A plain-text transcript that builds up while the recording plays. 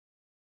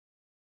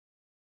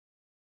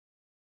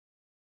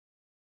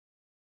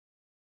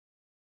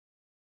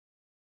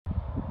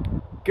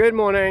Good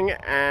morning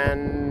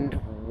and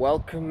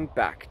welcome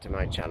back to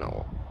my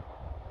channel.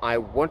 I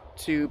want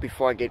to,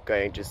 before I get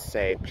going, just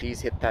say please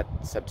hit that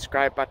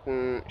subscribe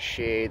button,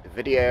 share the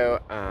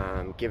video,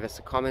 give us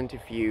a comment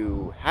if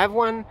you have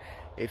one.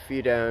 If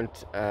you don't,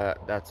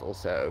 that's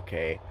also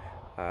okay.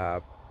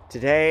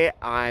 Today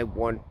I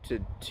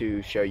wanted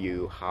to show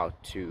you how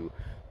to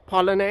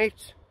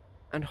pollinate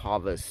and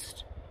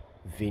harvest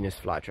Venus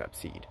flytrap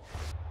seed.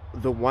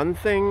 The one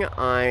thing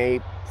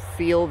I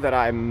feel that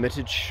I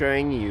omitted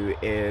showing you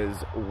is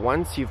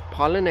once you've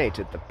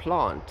pollinated the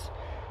plant,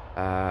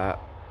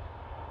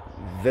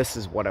 this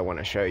is what I want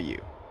to show you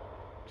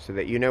so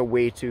that you know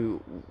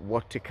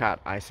what to cut.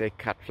 I say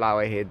cut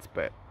flower heads,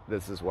 but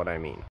this is what I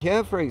mean.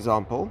 Here, for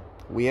example,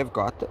 we have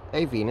got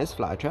a Venus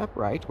flytrap,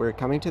 right? We're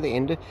coming to the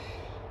end.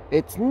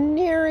 It's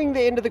nearing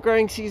the end of the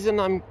growing season.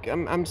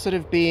 I'm sort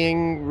of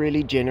being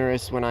really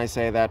generous when I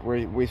say that.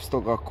 We've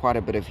still got quite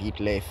a bit of heat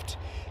left.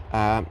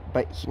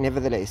 But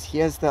nevertheless,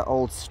 here's the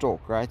old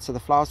stalk, right? So the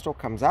flower stalk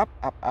comes up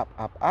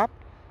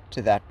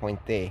to that point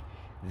there.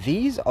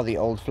 These are the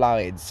old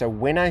flower heads. So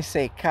when I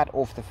say cut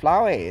off the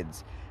flower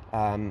heads,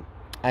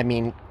 I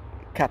mean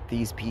cut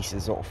these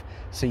pieces off.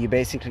 So you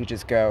basically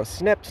just go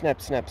snip, snip,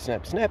 snip,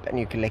 snip, snip, and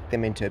you collect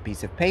them into a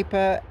piece of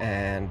paper,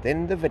 and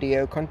then the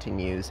video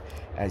continues,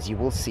 as you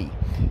will see.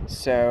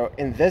 So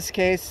in this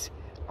case,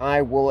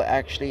 I will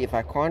actually, if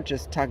I can't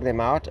just tug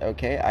them out,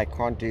 okay, I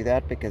can't do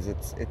that because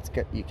it's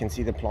you can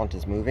see the plant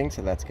is moving,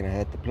 so that's going to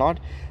hurt the plant.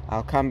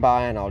 I'll come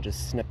by and I'll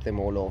just snip them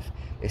all off,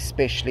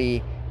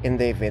 especially in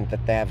the event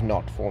that they have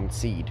not formed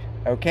seed.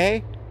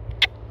 Okay,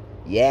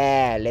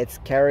 yeah, let's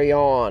carry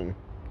on.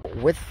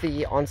 With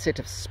the onset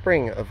of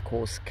spring, of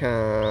course,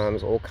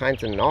 comes all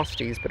kinds of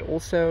nasties, but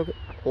also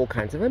all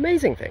kinds of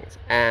amazing things.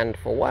 And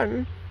for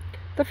one,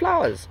 the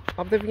flowers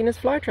of the Venus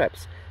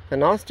flytraps. The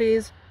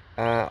nasties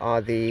are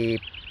the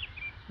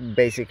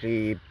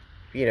basically,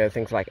 you know,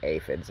 things like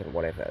aphids and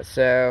whatever.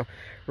 So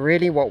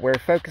really what we're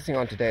focusing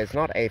on today is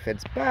not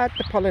aphids, but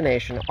the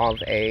pollination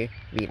of a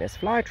Venus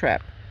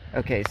flytrap.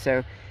 Okay,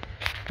 so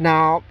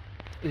now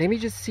let me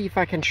just see if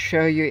I can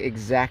show you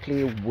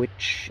exactly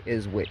which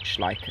is which.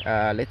 Like,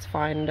 let's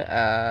find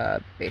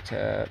a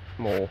better,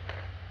 more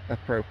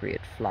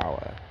appropriate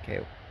flower. Okay,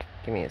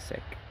 give me a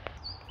sec.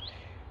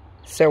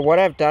 So what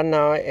I've done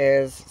now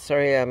is,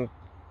 sorry, I'm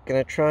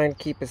gonna try and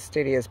keep as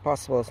steady as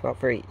possible. It's not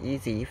very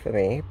easy for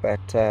me,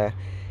 but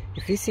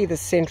if you see the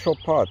central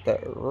part,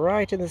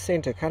 right in the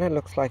center, kind of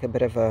looks like a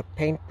bit of a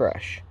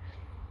paintbrush,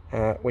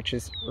 which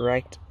is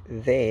right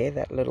there,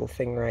 that little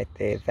thing right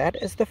there.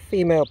 That is the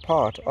female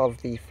part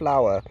of the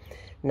flower.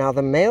 Now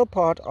the male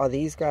part are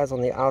these guys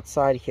on the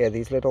outside here,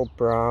 these little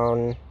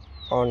brown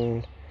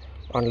on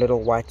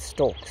little white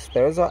stalks.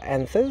 Those are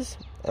anthers,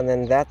 and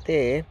then that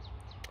there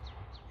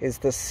is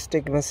the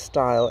stigma,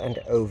 style, and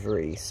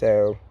ovary.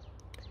 So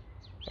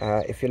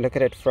if you look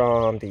at it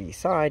from the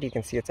side, you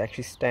can see it's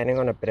actually standing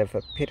on a bit of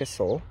a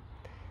pedestal.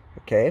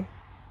 Okay,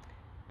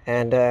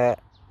 and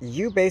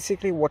you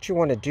basically, what you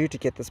want to do to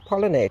get this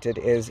pollinated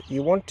is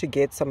you want to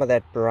get some of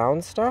that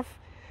brown stuff,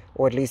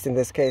 or at least in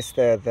this case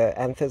the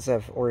anthers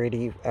have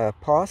already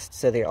passed.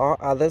 So there are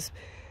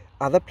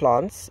other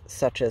plants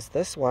such as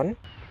this one.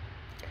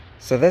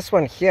 So this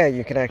one here,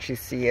 you can actually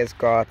see has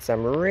got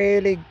some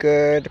really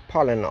good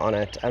pollen on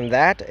it, and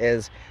that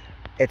is,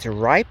 it's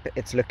ripe,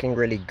 it's looking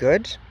really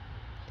good.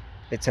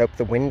 Let's hope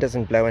the wind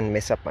doesn't blow and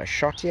mess up my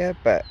shot here,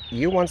 but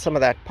you want some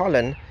of that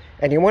pollen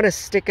and you want to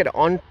stick it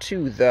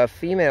onto the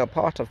female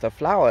part of the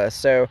flower.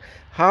 So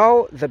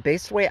the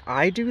best way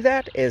I do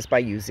that is by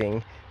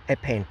using a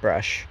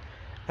paintbrush.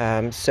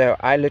 So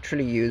I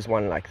literally use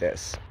one like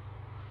this.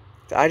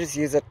 So I just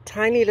use a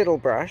tiny little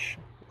brush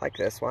like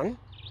this one.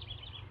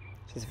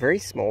 It's very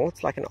small,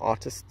 it's like an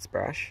artist's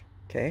brush,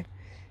 okay?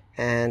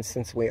 And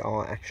since we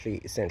are actually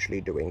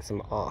essentially doing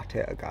some art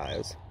here,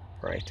 guys,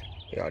 right?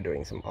 We are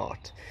doing some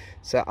art.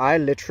 So I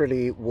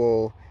literally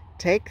will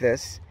take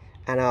this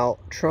and I'll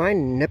try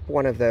and nip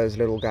one of those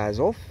little guys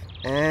off,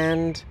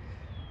 and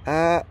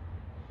of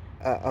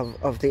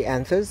the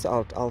anthers,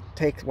 I'll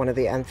take one of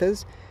the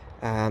anthers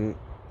and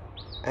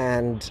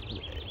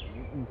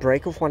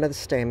break off one of the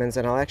stamens,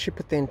 and I'll actually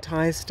put the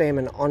entire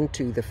stamen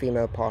onto the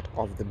female part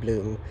of the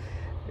bloom,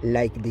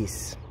 like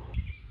this.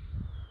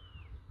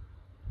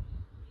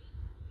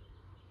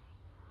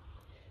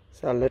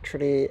 So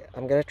literally,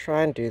 I'm going to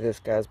try and do this,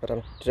 guys, but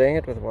I'm doing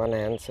it with one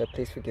hand, so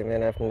please forgive me,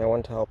 and I have no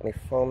one to help me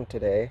film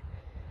today.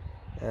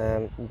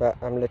 But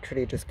I'm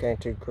literally just going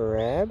to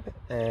grab,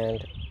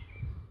 and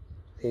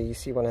there you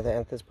see one of the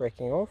anthers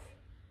breaking off.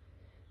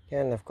 Yeah,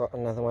 and I've got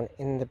another one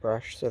in the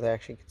brush, so they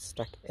actually get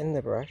stuck in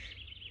the brush.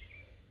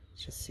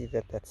 Let's just see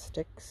that that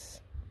sticks.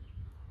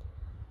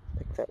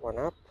 Pick that one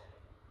up.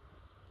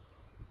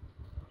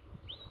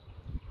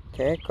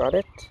 Okay, got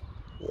it.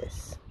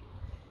 Yes.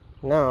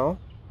 Now,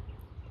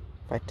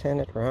 if I turn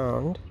it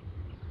around,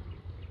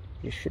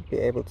 you should be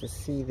able to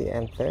see the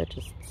anther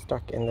just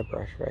stuck in the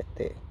brush right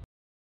there.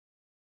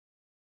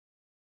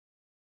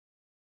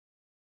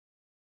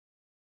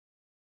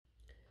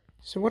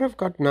 So what I've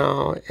got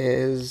now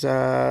is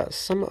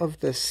some of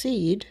the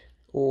seed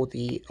or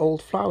the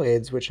old flower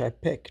heads which I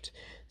picked.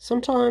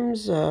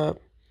 Sometimes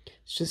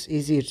it's just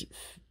easier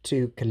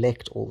to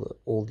collect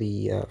all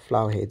the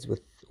flower heads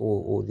with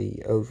or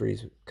the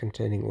ovaries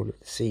containing all of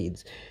the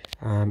seeds.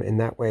 In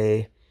that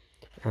way,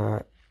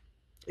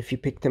 if you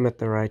pick them at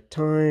the right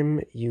time,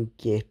 you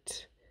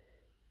get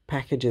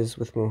packages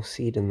with more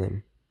seed in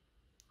them.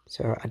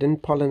 So I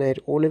didn't pollinate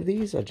all of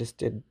these, I just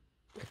did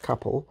a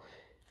couple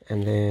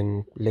and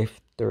then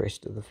left the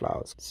rest of the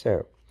flowers.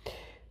 So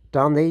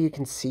down there you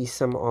can see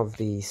some of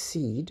the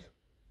seed,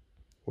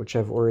 which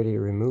I've already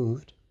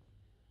removed.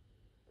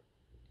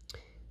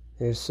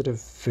 They're sort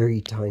of very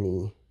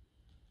tiny.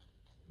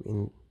 I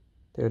mean,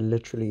 they're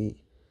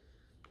literally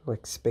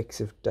like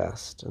specks of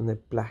dust, and they're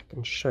black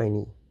and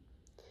shiny.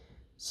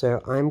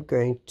 So I'm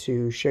going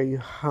to show you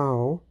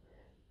how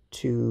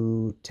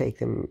to take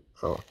them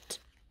out.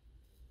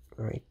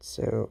 Right,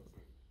 so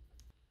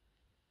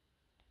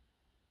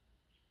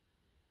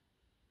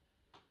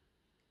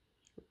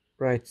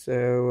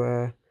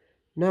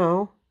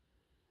now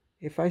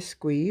if I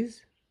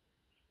squeeze,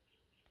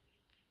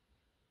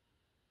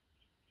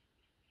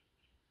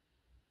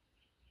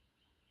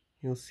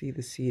 you'll see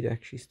the seed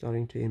actually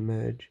starting to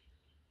emerge.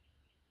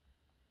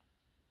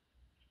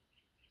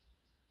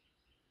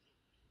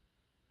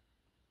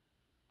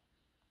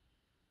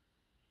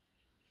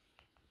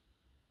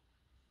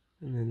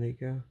 And then they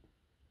go.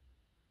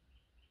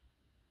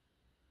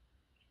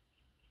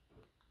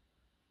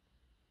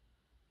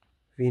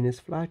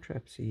 Venus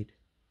Flytrap seed.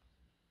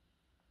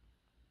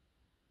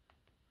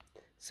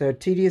 So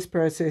tedious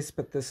process,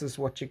 but this is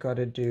what you got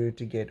to do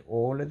to get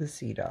all of the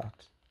seed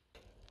out.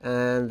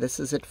 And this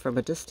is it from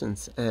a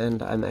distance,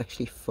 and I'm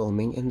actually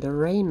filming in the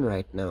rain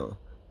right now.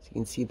 So you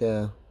can see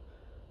the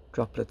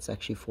droplets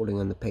actually falling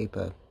on the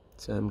paper.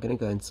 So I'm going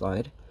to go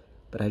inside,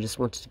 but I just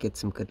wanted to get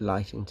some good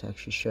lighting to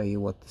actually show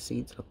you what the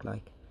seeds look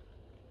like.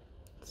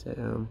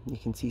 So you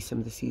can see some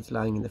of the seeds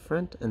lying in the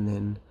front, and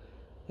then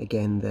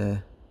again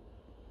the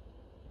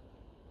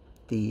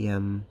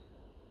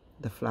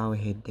flower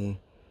head there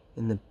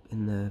in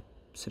the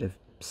sort of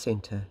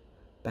center,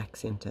 back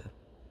center.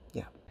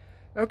 Yeah.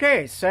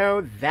 Okay,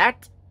 so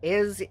that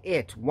is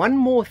it. One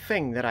more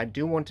thing that I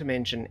do want to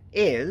mention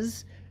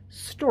is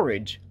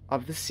storage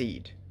of the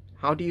seed.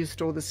 How do you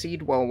store the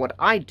seed? Well, what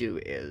I do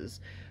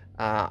is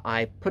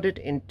I put it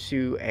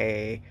into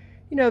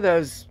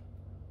those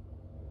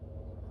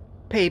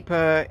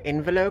paper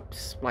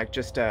envelopes, like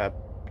just a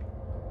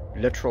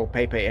literal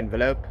paper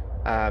envelope.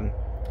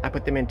 I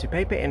put them into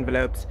paper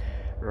envelopes,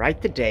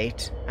 write the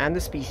date and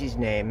the species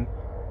name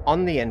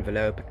on the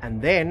envelope,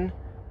 and then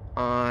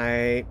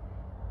I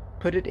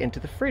put it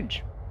into the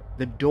fridge,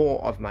 the door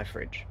of my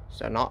fridge.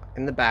 So not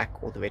in the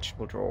back or the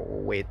vegetable drawer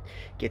or where it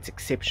gets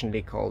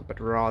exceptionally cold, but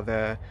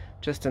rather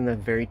just in the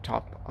very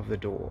top of the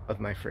door of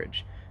my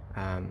fridge.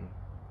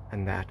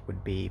 And that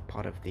would be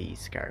part of the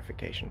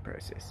scarification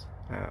process,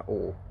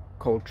 or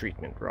cold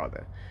treatment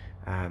rather.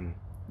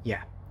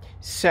 Yeah,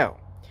 so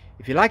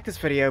if you like this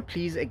video,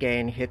 please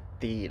again hit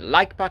the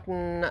like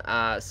button,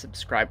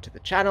 subscribe to the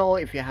channel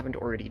if you haven't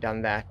already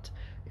done that.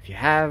 If you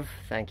have,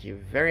 thank you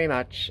very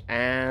much,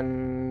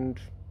 and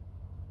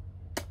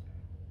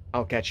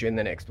I'll catch you in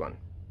the next one.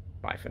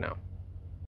 Bye for now.